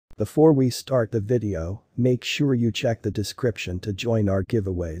Before we start the video, make sure you check the description to join our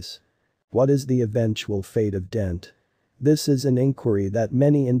giveaways. What is the eventual fate of Dent? This is an inquiry that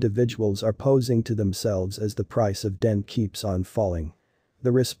many individuals are posing to themselves as the price of Dent keeps on falling.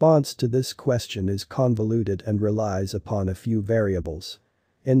 The response to this question is convoluted and relies upon a few variables.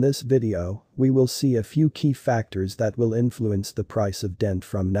 In this video, we will see a few key factors that will influence the price of Dent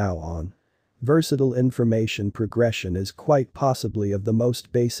from now on. Versatile information progression is quite possibly of the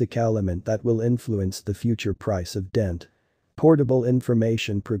most basic element that will influence the future price of Dent. Portable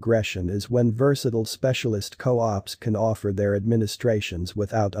information progression is when versatile specialist co-ops can offer their administrations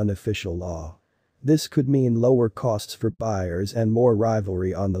without unofficial law. This could mean lower costs for buyers and more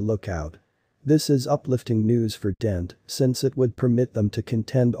rivalry on the lookout. This is uplifting news for Dent, since it would permit them to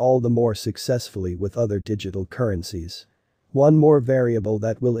contend all the more successfully with other digital currencies. One more variable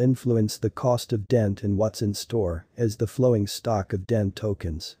that will influence the cost of Dent and what's in store is the flowing stock of Dent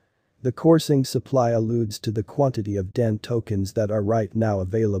tokens. The coursing supply alludes to the quantity of Dent tokens that are right now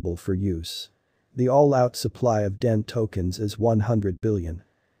available for use. The all-out supply of Dent tokens is 100 billion.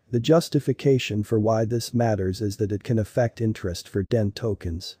 The justification for why this matters is that it can affect interest for Dent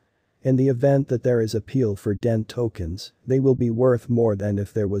tokens. In the event that there is appeal for Dent tokens, they will be worth more than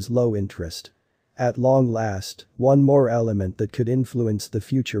if there was low interest. At long last, one more element that could influence the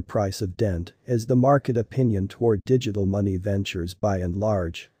future price of Dent is the market opinion toward digital money ventures by and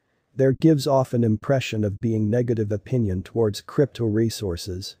large. There gives off an impression of being negative opinion towards crypto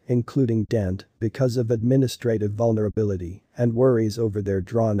resources, including Dent, because of administrative vulnerability and worries over their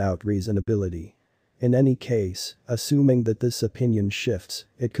drawn-out reasonability. In any case, assuming that this opinion shifts,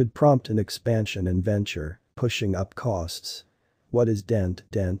 it could prompt an expansion in venture, pushing up costs. What is Dent?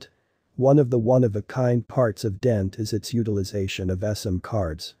 Dent? One of the one-of-a-kind parts of Dent is its utilization of eSIM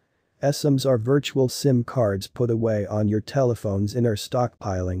cards. eSIMs are virtual SIM cards put away on your telephone's inner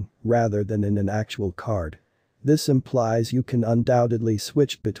stockpiling, rather than in an actual card. This implies you can undoubtedly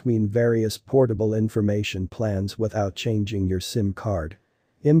switch between various portable information plans without changing your SIM card.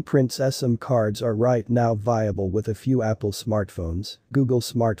 Imprint's eSIM cards are right now viable with a few Apple smartphones, Google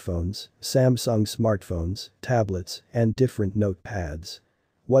smartphones, Samsung smartphones, tablets, and different notepads.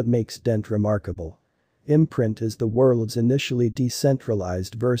 What makes Dent remarkable? Imprint is the world's initially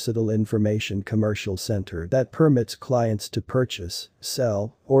decentralized versatile information commercial center that permits clients to purchase,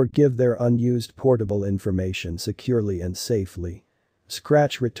 sell, or give their unused portable information securely and safely.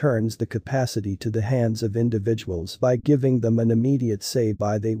 Scratch returns the capacity to the hands of individuals by giving them an immediate say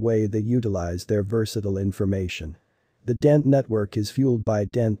by the way they utilize their versatile information. The Dent network is fueled by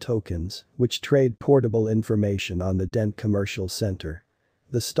Dent tokens, which trade portable information on the Dent Commercial Center.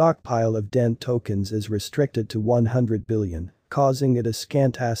 The stockpile of Dent tokens is restricted to 100 billion, causing it a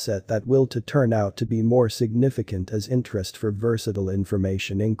scant asset that will turn out to be more significant as interest for versatile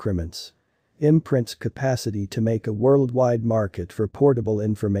information increments. Imprint's capacity to make a worldwide market for portable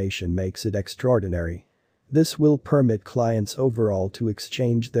information makes it extraordinary. This will permit clients overall to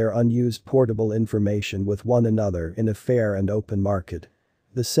exchange their unused portable information with one another in a fair and open market.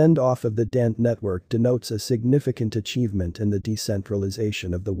 The send-off of the Dent network denotes a significant achievement in the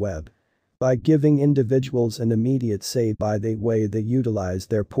decentralization of the web. By giving individuals an immediate say by the way they utilize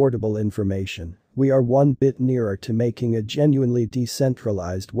their portable information, we are one bit nearer to making a genuinely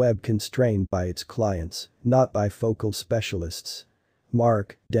decentralized web constrained by its clients, not by focal specialists.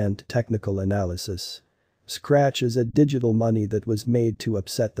 Mark, Dent technical analysis. Scratch is a digital money that was made to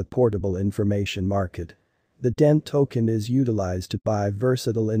upset the portable information market. The Dent token is utilized to buy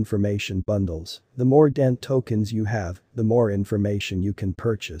versatile information bundles. The more Dent tokens you have, the more information you can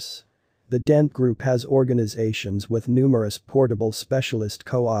purchase. The Dent Group has organizations with numerous portable specialist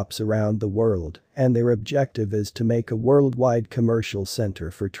co-ops around the world, and their objective is to make a worldwide commercial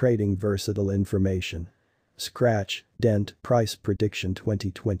center for trading versatile information. Scratch, Dent, Price Prediction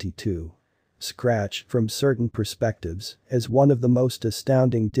 2022. Scratch, from certain perspectives, is one of the most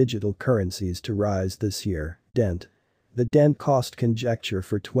astounding digital currencies to rise this year. Dent. The Dent cost conjecture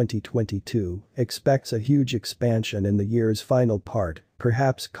for 2022 expects a huge expansion in the year's final part,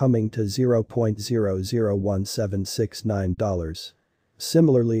 perhaps coming to $0.001769.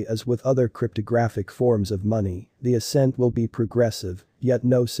 Similarly as with other cryptographic forms of money, the ascent will be progressive, yet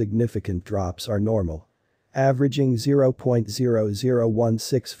no significant drops are normal. Averaging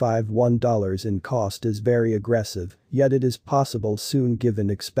 $0.001651 in cost is very aggressive, yet it is possible soon given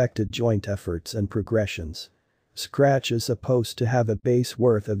expected joint efforts and progressions. Scratch is supposed to have a base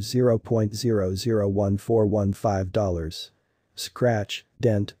worth of $0.001415. Scratch,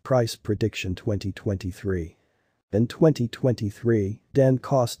 Dent, Price Prediction 2023. In 2023, Dent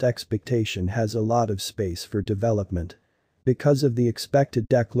cost expectation has a lot of space for development. Because of the expected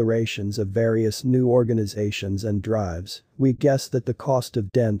declarations of various new organizations and drives, we guess that the cost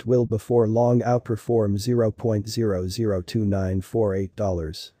of Dent will before long outperform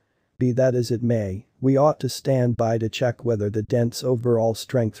 $0.002948. Be that as it may, we ought to stand by to check whether the Dent's overall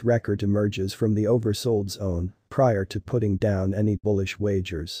strength record emerges from the oversold zone prior to putting down any bullish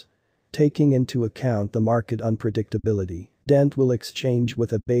wagers. Taking into account the market unpredictability, Dent will exchange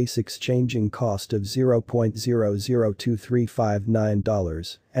with a base exchanging cost of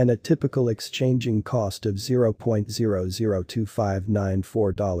 $0.002359 and a typical exchanging cost of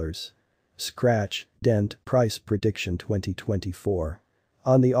 $0.002594. Scratch, Dent, price prediction 2024.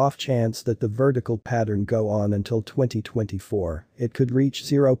 On the off chance that the vertical pattern go on until 2024, it could reach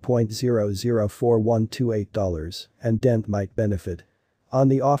 $0.004128 and Dent might benefit. On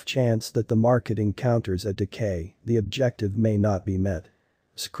the off chance that the market encounters a decay, the objective may not be met.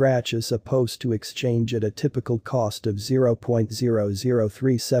 Scratch is supposed to exchange at a typical cost of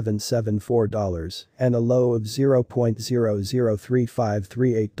 $0.003774 and a low of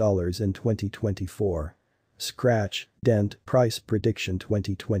 $0.003538 in 2024. Scratch, Dent, price prediction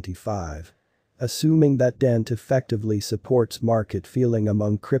 2025. Assuming that Dent effectively supports market feeling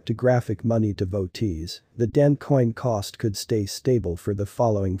among cryptographic money devotees, the Dent coin cost could stay stable for the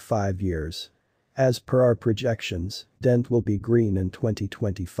following 5 years. As per our projections, Dent will be green in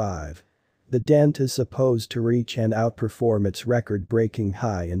 2025. The Dent is supposed to reach and outperform its record-breaking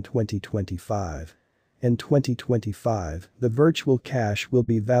high in 2025. In 2025, the virtual cash will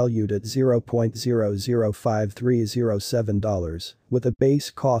be valued at $0.005307 with a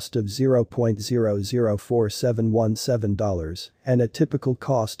base cost of $0.004717 and a typical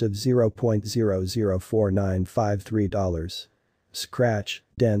cost of $0.004953. Scratch,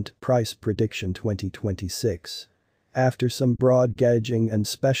 Dent, price prediction 2026. After some broad gauging and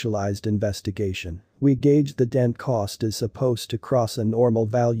specialized investigation, we gauge the Dent cost is supposed to cross a normal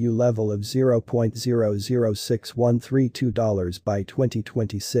value level of $0.006132 by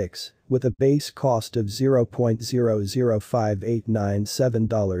 2026, with a base cost of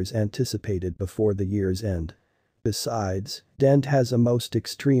 $0.005897 anticipated before the year's end. Besides, Dent has a most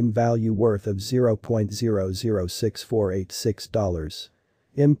extreme value worth of $0.006486.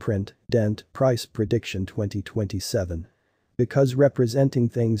 Imprint, Dent, price prediction 2027. Because representing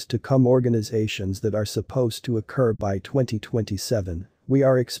things to come organizations that are supposed to occur by 2027, we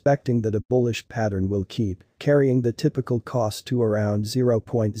are expecting that a bullish pattern will keep carrying the typical cost to around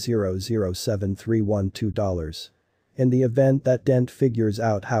 $0.007312. In the event that Dent figures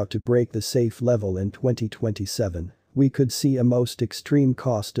out how to break the safe level in 2027, we could see a most extreme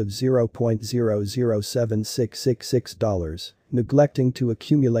cost of $0.007666. Neglecting to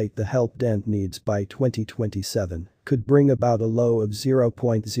accumulate the help Dent needs by 2027 could bring about a low of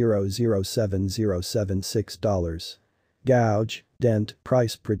 $0.007076. Gouge, Dent,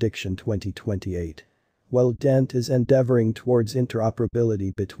 price prediction 2028. While Dent is endeavoring towards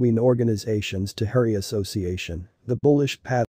interoperability between organizations to hurry association, the bullish pattern